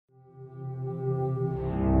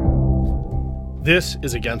This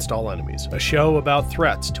is Against All Enemies, a show about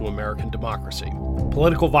threats to American democracy.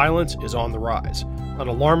 Political violence is on the rise. An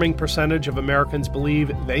alarming percentage of Americans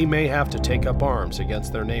believe they may have to take up arms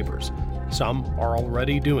against their neighbors. Some are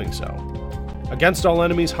already doing so. Against All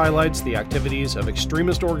Enemies highlights the activities of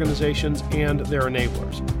extremist organizations and their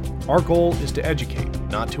enablers. Our goal is to educate,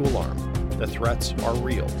 not to alarm. The threats are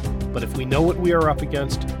real, but if we know what we are up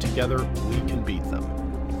against, together we can beat them.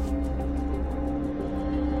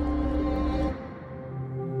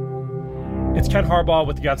 It's Ken Harbaugh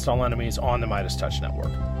with Against All Enemies on the Midas Touch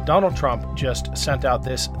Network. Donald Trump just sent out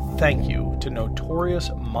this thank you to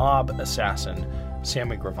notorious mob assassin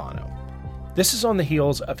Sammy Gravano. This is on the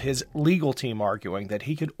heels of his legal team arguing that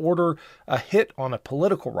he could order a hit on a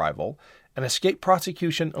political rival and escape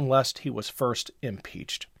prosecution unless he was first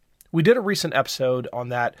impeached. We did a recent episode on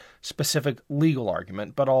that specific legal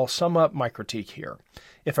argument, but I'll sum up my critique here.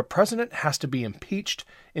 If a president has to be impeached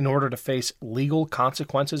in order to face legal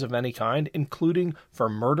consequences of any kind, including for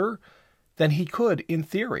murder, then he could, in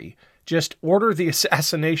theory, just order the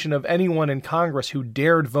assassination of anyone in Congress who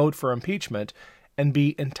dared vote for impeachment and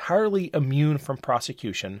be entirely immune from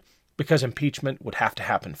prosecution because impeachment would have to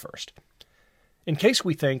happen first. In case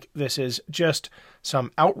we think this is just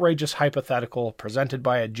some outrageous hypothetical presented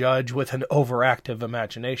by a judge with an overactive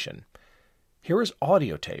imagination, here is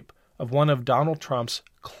audio tape of one of Donald Trump's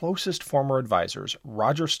closest former advisors,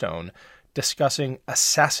 Roger Stone, discussing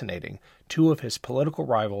assassinating two of his political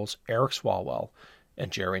rivals, Eric Swalwell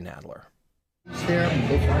and Jerry Nadler. Stare up and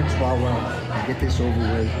go find Swalwell and get this over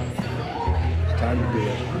with. It's time to do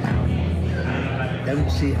it. Then we'll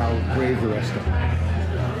see how brave the rest of them.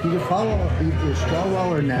 Either Swalwell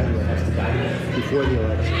or Nadler has to die before the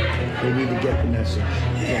election. They need to get the message.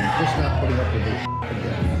 And just not putting up with this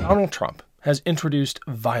again. Donald Trump has introduced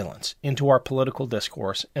violence into our political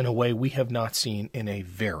discourse in a way we have not seen in a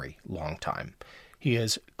very long time. He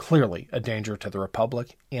is clearly a danger to the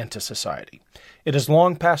republic and to society. It is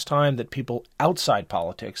long past time that people outside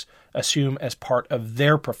politics assume as part of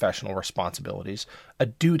their professional responsibilities a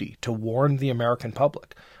duty to warn the American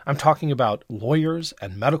public. I'm talking about lawyers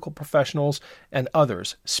and medical professionals and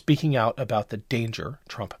others speaking out about the danger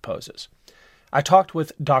Trump poses. I talked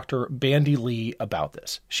with Dr. Bandy Lee about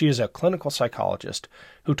this. She is a clinical psychologist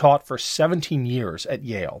who taught for 17 years at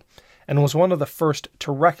Yale and was one of the first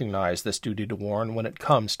to recognize this duty to warn when it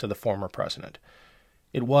comes to the former president.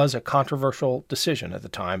 It was a controversial decision at the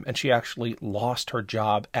time, and she actually lost her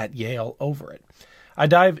job at Yale over it. I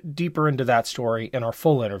dive deeper into that story in our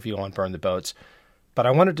full interview on Burn the Boats, but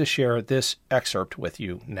I wanted to share this excerpt with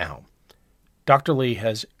you now. Dr. Lee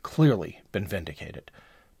has clearly been vindicated.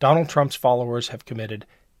 Donald Trump's followers have committed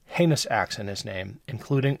heinous acts in his name,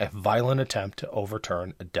 including a violent attempt to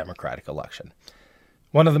overturn a Democratic election.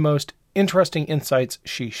 One of the most interesting insights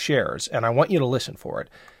she shares, and I want you to listen for it,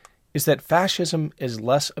 is that fascism is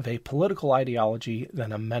less of a political ideology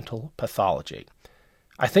than a mental pathology.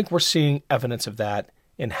 I think we're seeing evidence of that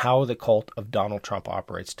in how the cult of Donald Trump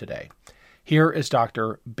operates today. Here is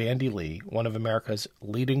Dr. Bandy Lee, one of America's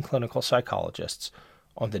leading clinical psychologists,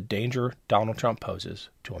 on the danger Donald Trump poses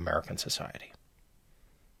to American society.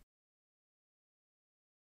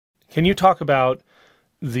 Can you talk about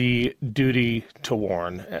the duty to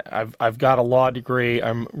warn? I've got a law degree.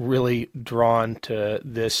 I'm really drawn to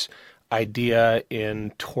this idea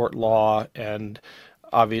in tort law, and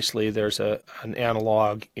obviously there's an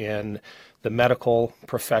analog in the medical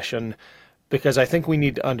profession, because I think we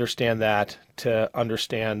need to understand that to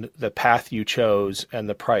understand the path you chose and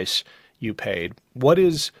the price you paid. What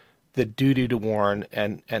is the duty to warn,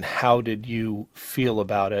 and how did you feel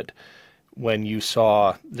about it when you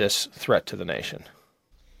saw this threat to the nation?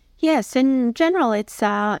 Yes, in general, it's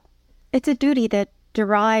a duty that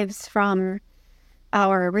derives from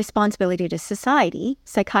our responsibility to society.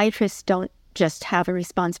 Psychiatrists don't just have a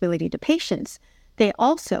responsibility to patients. They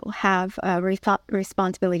also have a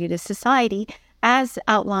responsibility to society, as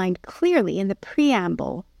outlined clearly in the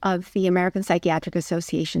preamble of the American Psychiatric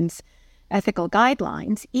Association's ethical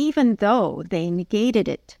guidelines, even though they negated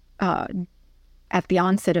it at the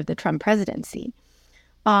onset of the Trump presidency.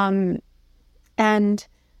 There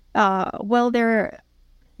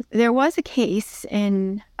was a case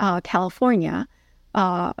in California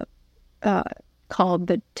called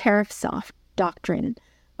the Tariff-Soft Doctrine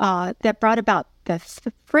that brought about the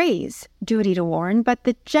phrase duty to warn, but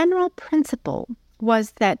the general principle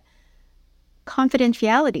was that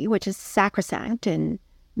confidentiality, which is sacrosanct in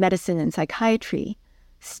medicine and psychiatry,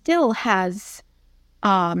 still has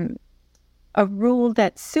a rule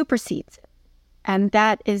that supersedes it, and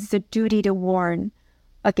that is the duty to warn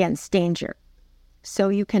against danger. So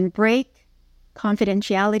you can break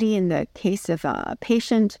confidentiality in the case of a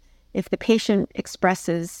patient. If the patient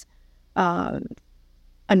expresses an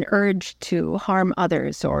urge to harm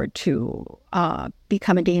others or to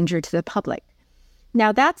become a danger to the public.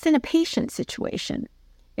 Now, that's in a patient situation.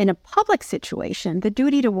 In a public situation, the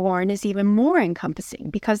duty to warn is even more encompassing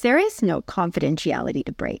because there is no confidentiality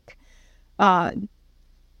to break.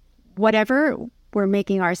 Whatever we're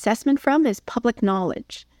making our assessment from is public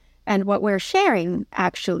knowledge. And what we're sharing,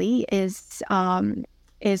 actually, is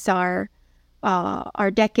our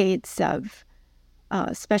decades of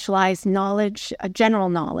specialized knowledge, general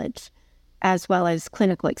knowledge, as well as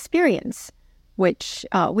clinical experience, which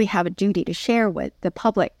we have a duty to share with the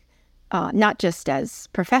public, not just as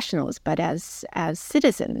professionals, but as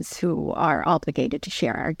citizens who are obligated to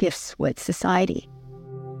share our gifts with society.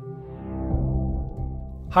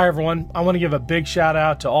 Hi, everyone. I want to give a big shout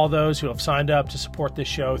out to all those who have signed up to support this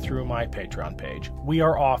show through my Patreon page. We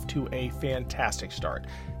are off to a fantastic start.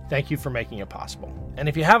 Thank you for making it possible. And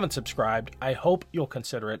if you haven't subscribed, I hope you'll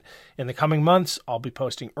consider it. In the coming months, I'll be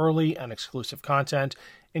posting early and exclusive content,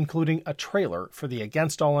 including a trailer for the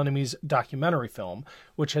Against All Enemies documentary film,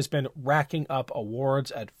 which has been racking up awards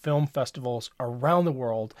at film festivals around the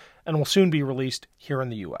world and will soon be released here in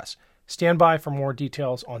the U.S. Stand by for more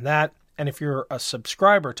details on that. And if you're a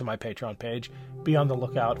subscriber to my Patreon page, be on the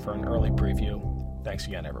lookout for an early preview. Thanks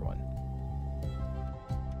again, everyone.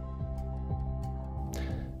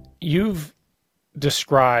 You've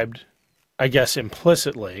described, I guess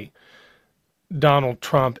implicitly, Donald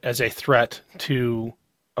Trump as a threat to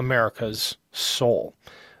America's soul.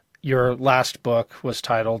 Your last book was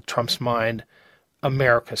titled Trump's Mind,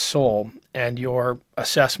 America's Soul, and your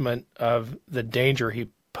assessment of the danger he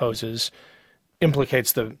poses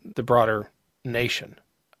implicates the broader nation.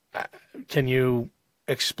 Can you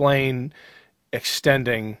explain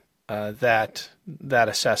extending that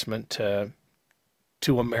assessment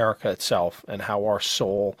to America itself and how our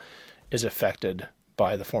soul is affected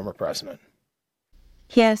by the former president?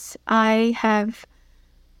 Yes, I have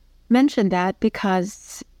mentioned that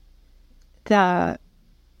because the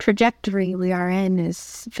trajectory we are in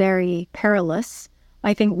is very perilous.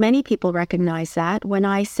 I think many people recognize that. When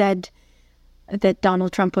I said that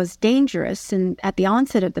Donald Trump was dangerous and at the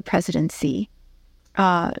onset of the presidency,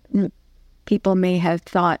 people may have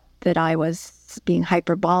thought that I was being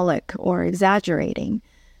hyperbolic or exaggerating.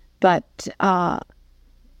 But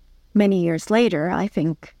many years later, I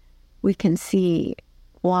think we can see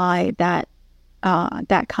why that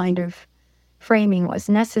kind of framing was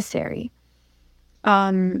necessary.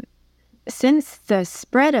 Since the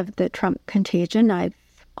spread of the Trump contagion, I've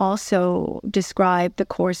also described the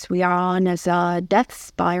course we are on as a death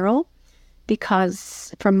spiral,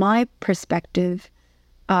 because from my perspective,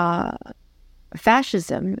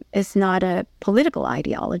 fascism is not a political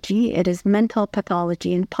ideology. It is mental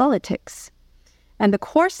pathology in politics. And the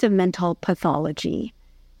course of mental pathology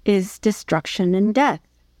is destruction and death,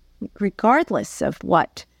 regardless of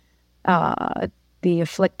what the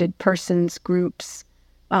afflicted person's group's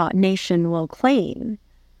nation will claim.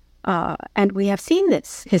 And we have seen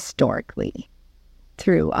this historically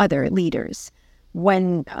through other leaders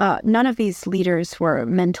when none of these leaders were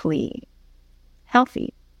mentally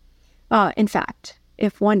healthy. In fact,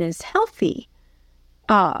 if one is healthy,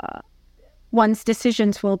 one's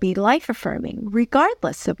decisions will be life-affirming,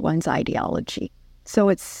 regardless of one's ideology. So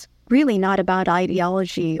it's really not about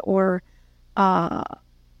ideology or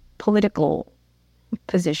political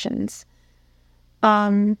positions.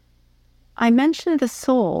 I mentioned the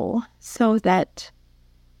soul so that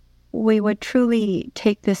we would truly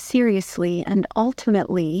take this seriously, and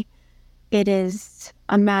ultimately it is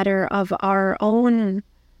a matter of our own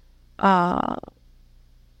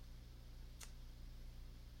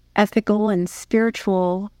ethical and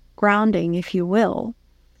spiritual grounding, if you will,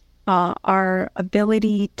 our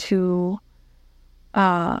ability to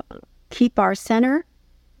keep our center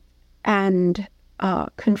and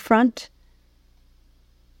confront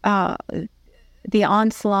the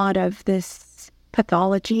onslaught of this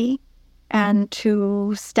pathology, and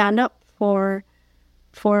to stand up for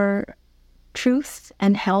truth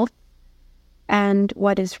and health and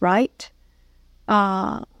what is right,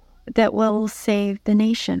 that will save the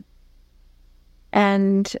nation.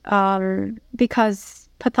 And because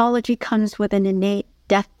pathology comes with an innate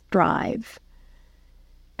death drive,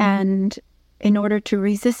 and in order to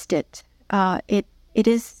resist it, it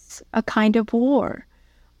is a kind of war.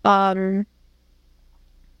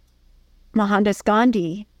 Mohandas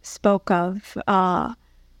Gandhi spoke of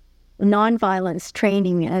nonviolence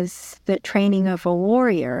training as the training of a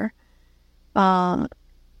warrior,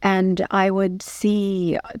 and I would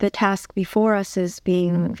see the task before us as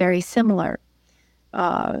being very similar.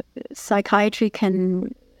 psychiatry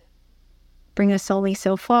can bring us only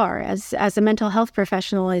so far. As a mental health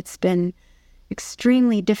professional, it's been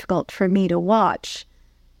extremely difficult for me to watch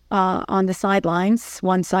on the sidelines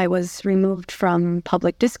once I was removed from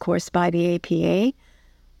public discourse by the APA.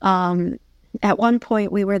 At one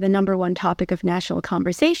point, we were the number one topic of national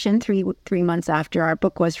conversation three months after our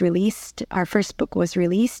book was released, our first book was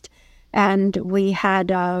released, and we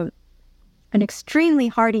had an extremely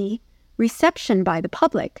hearty reception by the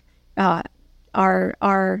public.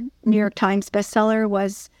 Our New York Times bestseller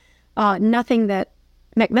was nothing that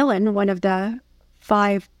Macmillan, one of the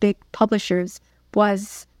 5 big publishers,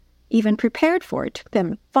 was even prepared for. It took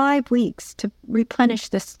them 5 weeks to replenish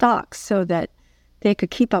the stocks so that they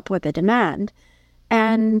could keep up with the demand.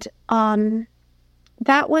 And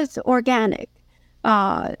that was organic.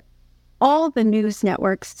 All the news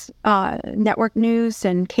networks, network news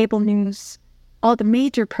and cable news, all the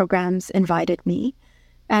major programs invited me.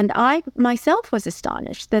 And I myself was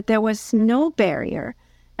astonished that there was no barrier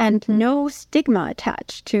and no stigma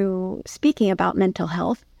attached to speaking about mental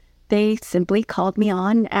health. They simply called me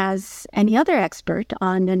on as any other expert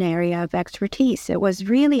on an area of expertise. It was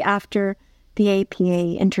really after the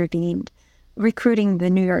APA intervened, recruiting the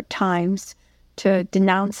New York Times to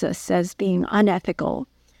denounce us as being unethical,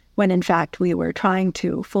 when in fact we were trying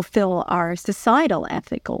to fulfill our societal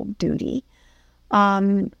ethical duty,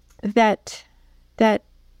 that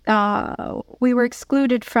we were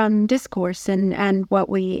excluded from discourse and what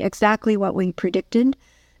we predicted,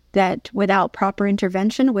 that without proper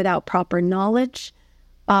intervention, without proper knowledge,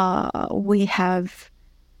 the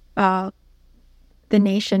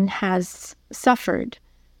nation has suffered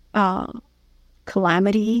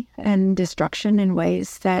calamity and destruction in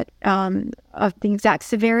ways that of the exact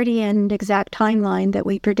severity and exact timeline that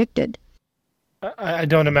we predicted. I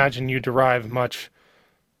don't imagine you derive much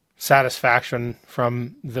satisfaction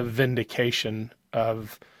from the vindication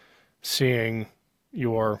of seeing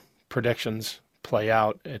your predictions play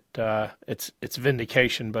out. It's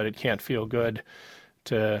vindication, but it can't feel good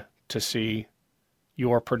to see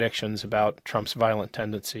your predictions about Trump's violent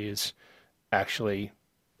tendencies actually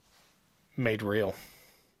made real.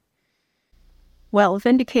 Well,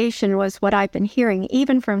 vindication was what I've been hearing,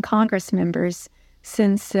 even from Congress members,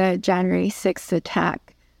 since the January 6th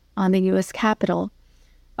attack on the U.S. Capitol.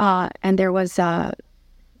 And there was a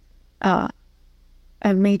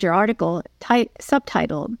major article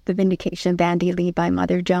subtitled "The Vindication of Bandy Lee" by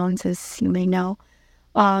Mother Jones, as you may know.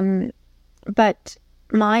 But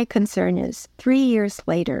my concern is 3 years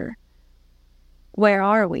later, where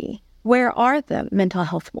are we? Where are the mental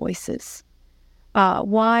health voices?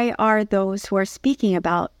 Why are those who are speaking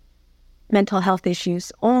about mental health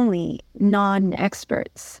issues only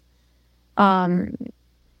non-experts? And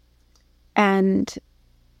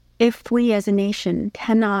if we as a nation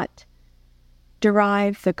cannot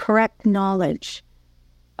derive the correct knowledge,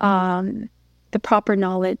 the proper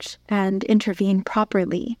knowledge, and intervene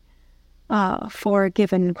properly for a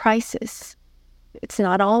given crisis, it's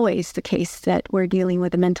not always the case that we're dealing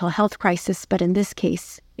with a mental health crisis, but in this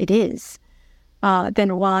case it is,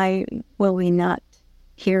 then why will we not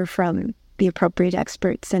hear from the appropriate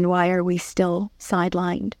experts, and why are we still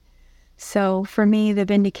sidelined? So for me, the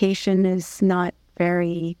vindication is not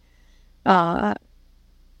very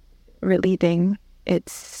relieving.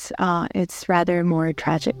 It's rather more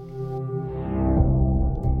tragic.